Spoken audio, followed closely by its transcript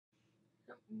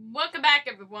Welcome back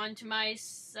everyone to my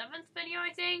 7th video, I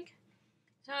think.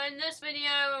 So in this video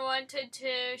I wanted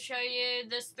to show you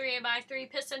this 3x3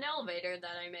 piston elevator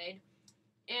that I made.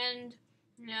 And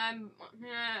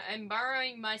I'm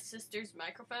borrowing my sister's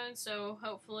microphone, so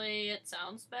hopefully it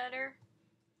sounds better.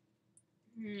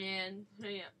 And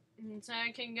so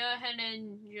I can go ahead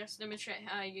and just demonstrate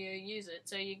how you use it.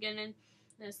 So you get in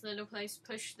this little place,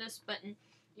 push this button,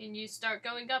 and you start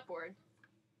going upward.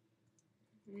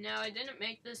 Now, I didn't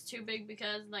make this too big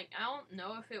because, I don't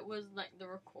know if it was, the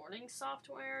recording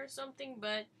software or something,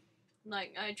 but,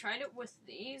 I tried it with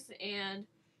these, and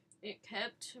it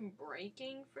kept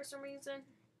breaking for some reason.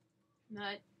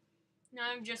 But, now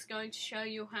I'm just going to show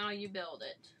you how you build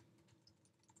it.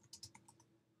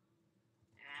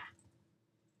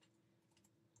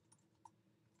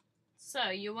 So,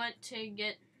 you want to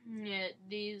get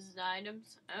these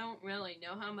items. I don't really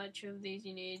know how much of these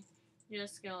you need.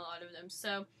 Just get a lot of them. So,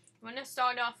 I'm going to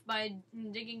start off by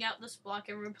digging out this block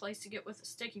and replacing it with a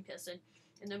sticky piston,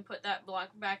 and then put that block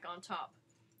back on top.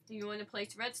 You want to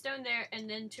place redstone there, and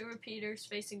then 2 repeaters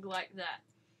facing like that.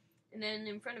 And then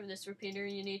in front of this repeater,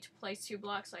 you need to place 2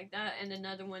 blocks like that, and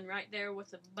another one right there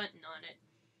with a button on it.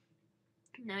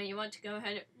 Now you want to go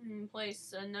ahead and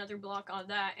place another block on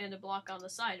that, and a block on the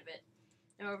side of it.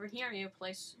 Now over here, you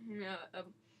place a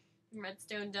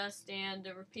redstone dust and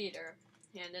a repeater.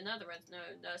 And another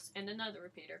redstone dust, and another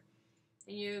repeater.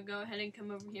 And you go ahead and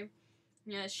come over here,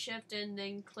 shift and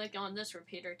then click on this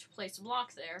repeater to place a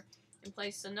block there, and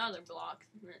place another block.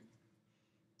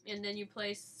 And then you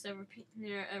place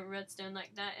a redstone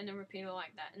like that, and a repeater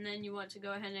like that. And then you want to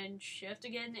go ahead and shift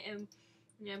again,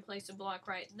 and place a block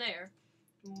right there,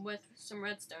 with some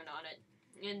redstone on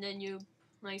it. And then you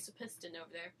place a piston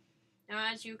over there. Now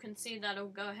as you can see, that'll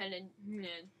go ahead and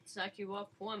suck you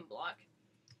up 1 block.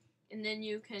 And then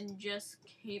you can just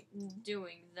keep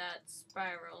doing that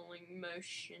spiraling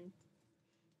motion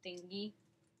thingy.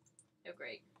 Oh,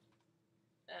 great.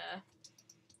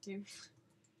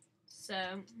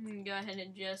 So, go ahead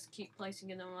and just keep placing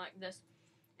them like this.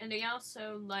 And I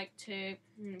also like to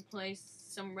place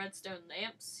some redstone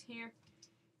lamps here,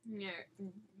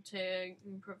 to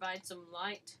provide some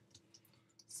light.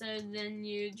 So then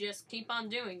you just keep on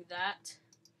doing that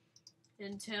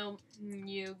until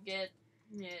you get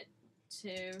it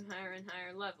to higher and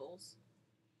higher levels.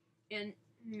 And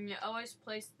always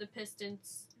place the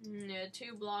pistons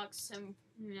 2 blocks and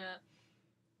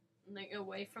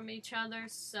away from each other,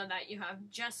 so that you have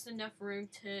just enough room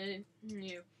to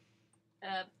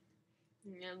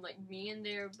be in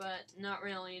there, but not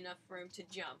really enough room to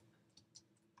jump.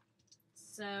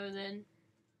 So then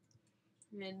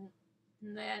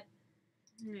that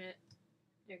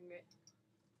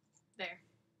there.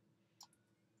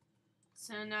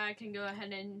 So now I can go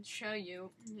ahead and show you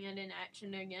it in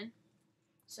action again.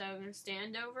 So I'm going to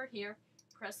stand over here,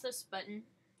 press this button,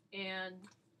 and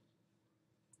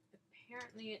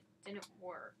apparently it didn't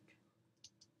work.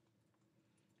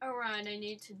 Alright, I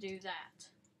need to do that.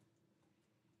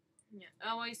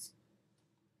 Always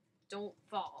don't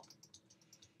fall.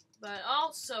 But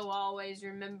also always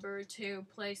remember to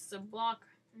place a block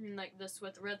like this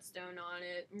with redstone on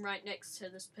it right next to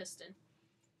this piston.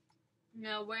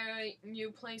 Now, where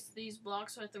you place these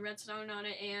blocks with the redstone on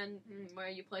it, and where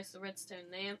you place the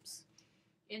redstone lamps,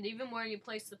 and even where you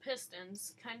place the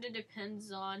pistons, kind of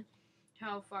depends on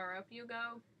how far up you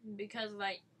go, because,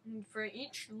 for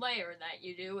each layer that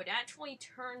you do, it actually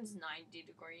turns 90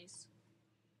 degrees.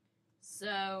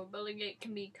 So, building it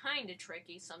can be kind of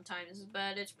tricky sometimes,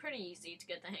 but it's pretty easy to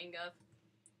get the hang of.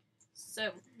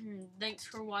 So, thanks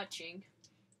for watching,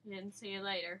 and see you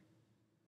later.